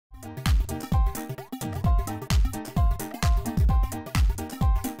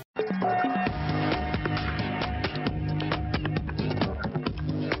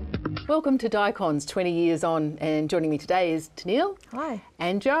Welcome to Dykons 20 years on, and joining me today is Tennille. Hi.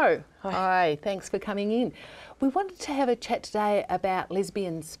 And Joe. Hi. Hi, thanks for coming in. We wanted to have a chat today about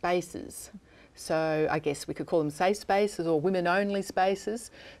lesbian spaces. So I guess we could call them safe spaces or women-only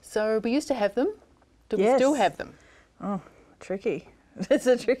spaces. So we used to have them. Do we still have them? Oh, tricky. It's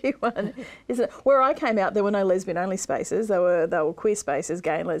a tricky one, isn't it? Where I came out, there were no lesbian-only spaces. They were queer spaces,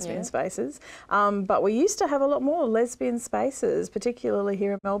 gay and lesbian spaces. But we used to have a lot more lesbian spaces, particularly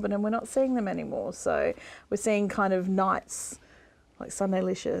here in Melbourne, and we're not seeing them anymore. So we're seeing kind of nights like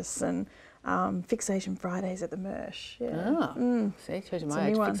Sundaylicious and Fixation Fridays at the Mersh. Yeah. Ah, see, shows you my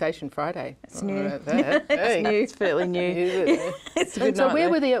age. Fixation Friday. It's new. It's new. It's fairly new. It's a good so night,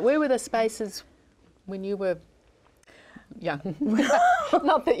 where were the spaces when you were young?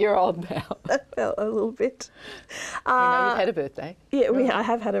 Not that you're old now. I felt a little bit. We know you've had a birthday. Yeah, I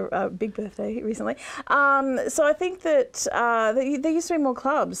have had a big birthday recently. So I think that there used to be more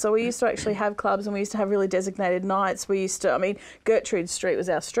clubs. So we used to actually have clubs, and we used to have really designated nights. We used to, I mean, Gertrude Street was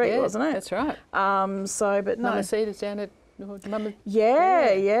our street, wasn't it? That's right. But no. Mama Cedars down at Mama.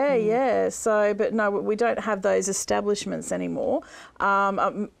 Yeah. So, but no, we don't have those establishments anymore.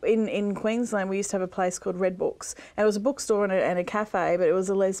 In Queensland, we used to have a place called Red Books, and it was a bookstore and a cafe, but it was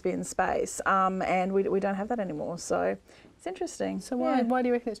a lesbian space, and we don't have that anymore. So it's interesting. So why do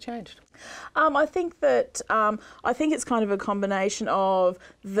you reckon it's changed? I think that I think it's kind of a combination of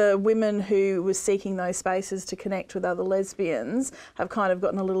the women who were seeking those spaces to connect with other lesbians have kind of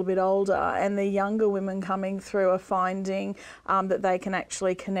gotten a little bit older, and the younger women coming through are finding that they can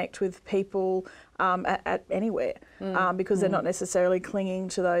actually connect with people at anywhere because they're not necessarily clinging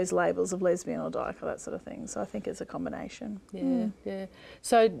to those labels of lesbian or dyke or that sort of thing. So I think it's a combination. Yeah.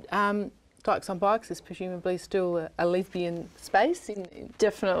 So Dykes on Bikes is presumably still a lesbian space?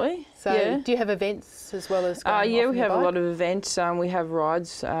 Definitely. So do you have events as well as going we have a lot of events. We have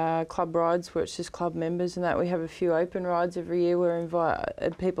rides, club rides, where it's just club members and that. We have a few open rides every year where we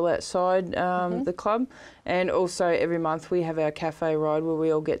invite people outside the club. And also every month we have our cafe ride where we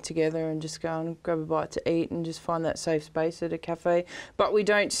all get together and just go and grab a bite to eat and just find that safe space at a cafe. But we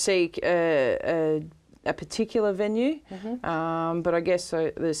don't seek a particular venue, but I guess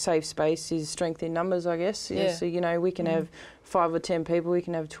the safe space is strength in numbers, I guess. Yeah. So, we can have 5 or 10 people, we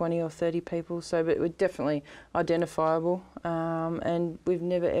can have 20 or 30 people, but we're definitely identifiable, and we've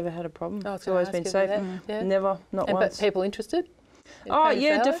never ever had a problem. Oh, it's always been safe. Never, not once. But people interested? Oh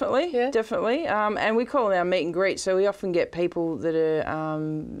yeah, definitely. And we call it our meet and greet, so we often get people that are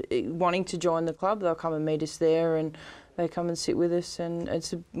wanting to join the club. They'll come and meet us there, and they come and sit with us, and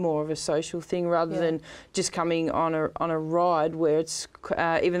it's more of a social thing rather than just coming on a ride where it's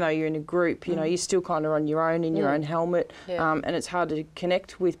even though you're in a group, you're still kind of on your own in your own helmet, and it's hard to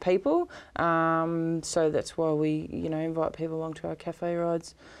connect with people. So that's why we invite people along to our cafe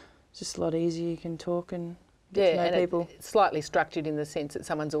rides. It's just a lot easier. You can talk and get to know people. It's slightly structured in the sense that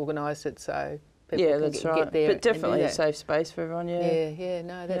someone's organised it so people can get there. But definitely a safe space for everyone.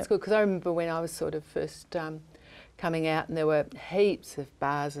 No, that's good, because I remember when I was sort of first coming out, and there were heaps of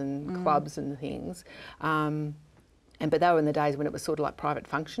bars and clubs and things, but they were in the days when it was sort of like private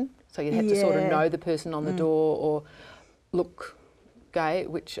function, so you had to sort of know the person on the door or look gay,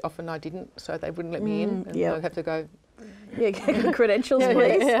 which often I didn't, so they wouldn't let me in, and I'd have to go. Get credentials,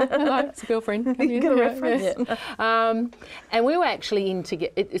 please. Hello, it's a girlfriend. Get a reference. And we were actually in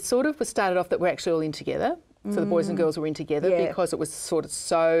together. It sort of was started off that we're actually all in together. So the boys and girls were in together because it was sort of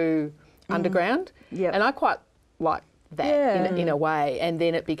so underground. And I quite like that in a way. And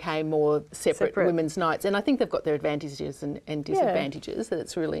then it became more separate women's nights. And I think they've got their advantages and disadvantages. That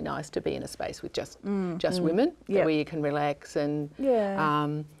it's really nice to be in a space with just women, where you can relax and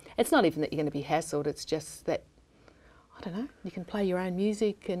it's not even that you're going to be hassled. It's just that, I don't know, you can play your own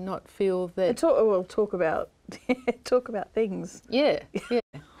music and not feel that. Talk about things. Yeah,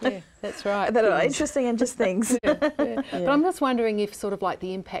 that's right. That are interesting and just things. But I'm just wondering if sort of like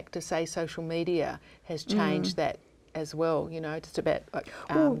the impact of, say, social media has changed that as well, just about like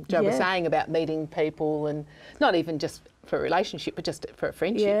Joe was saying about meeting people, and not even just for a relationship, but just for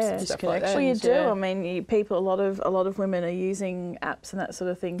friendships and stuff like that. Well, you do. I mean, a lot of women are using apps and that sort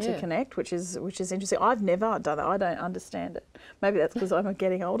of thing to connect, which is interesting. I've never done that. I don't understand it. Maybe that's because I'm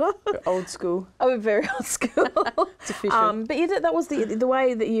getting older. Old school. I'm very old school. It's official. But that was the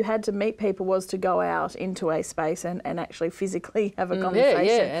way that you had to meet people, was to go out into a space and actually physically have a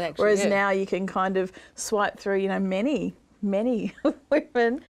conversation. And actually, whereas now you can kind of swipe through, many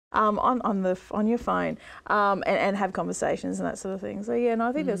women on your phone and have conversations and that sort of thing. So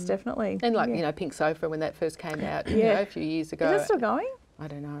I think that's definitely. And like Pink Sofa, when that first came out a few years ago. Is it still going? I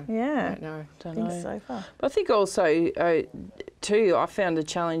don't know. Yeah. I don't know. Pink Sofa. But I think also too, I found a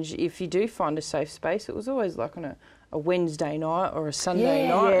challenge, if you do find a safe space, it was always like on a Wednesday night or a Sunday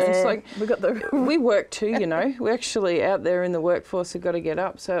night. Yeah. It's like we work too, you know. We actually out there in the workforce have got to get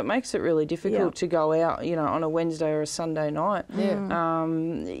up, so it makes it really difficult to go out, you know, on a Wednesday or a Sunday night.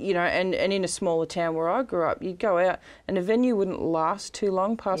 You know, and in a smaller town where I grew up, you'd go out and a venue wouldn't last too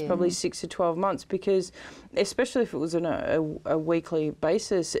long, past probably 6 to 12 months, because especially if it was on a weekly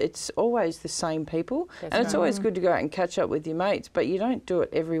basis, it's always the same people. And it's always good to go out and catch up with your mates, but you don't do it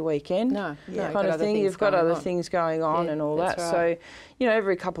every weekend. No, kind of thing. You've got other things going on and all that. Right. So, you know,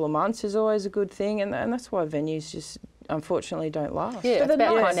 every couple of months is always a good thing, and that's why venues just unfortunately don't last. Yeah, it's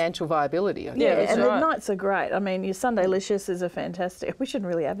about financial viability. I guess. And the nights are great. I mean, your Sundaylicious is a fantastic. We shouldn't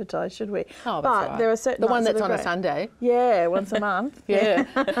really advertise, should we? Oh, but there are certain the one nights that's on a Sunday. Yeah, once a month. Yeah,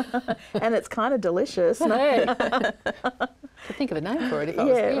 and it's kind of delicious. Hey. Could think of a name for it if I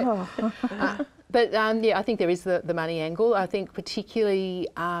was But yeah, I think there is the money angle. I think particularly,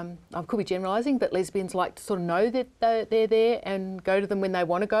 I could be generalising, but lesbians like to sort of know that they're there and go to them when they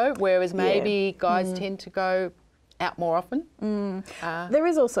want to go, whereas maybe guys tend to go out more often. There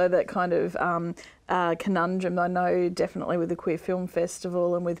is also that kind of conundrum, I know, definitely with the Queer Film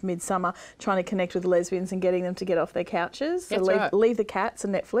Festival and with Midsummer, trying to connect with lesbians and getting them to get off their couches. So leave the cats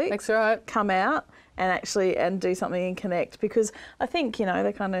and Netflix. That's right. Come out and do something and connect, because I think, you know,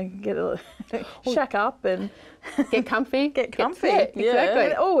 they kind of get shack up and get comfy. Get comfy.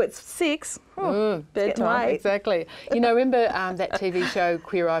 Exactly. And, it's 6. Bedtime. Exactly. You know, remember that TV show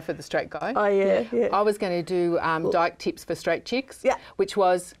Queer Eye for the Straight Guy? Oh, yeah. I was going to do Dyke Tips for Straight Chicks, which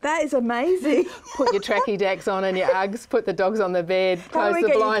was... That is amazing. Put your tracky dacks on and your Uggs, put the dogs on the bed, close the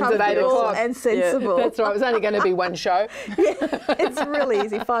blinds at 8 o'clock. And sensible. Yeah, that's right. It was only going to be one show. It's really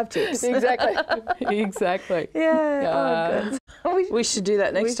easy. 5 tips. Exactly. Yeah. Good. We should do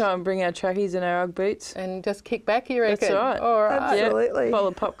that next time, bring our trackies and our Ugg boots. And just kick back, you reckon? That's right. All right. Absolutely. Bowl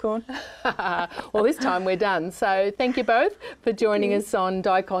of popcorn. Well, this time we're done. So thank you both for joining us on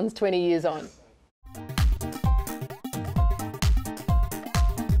Dykons 20 Years On.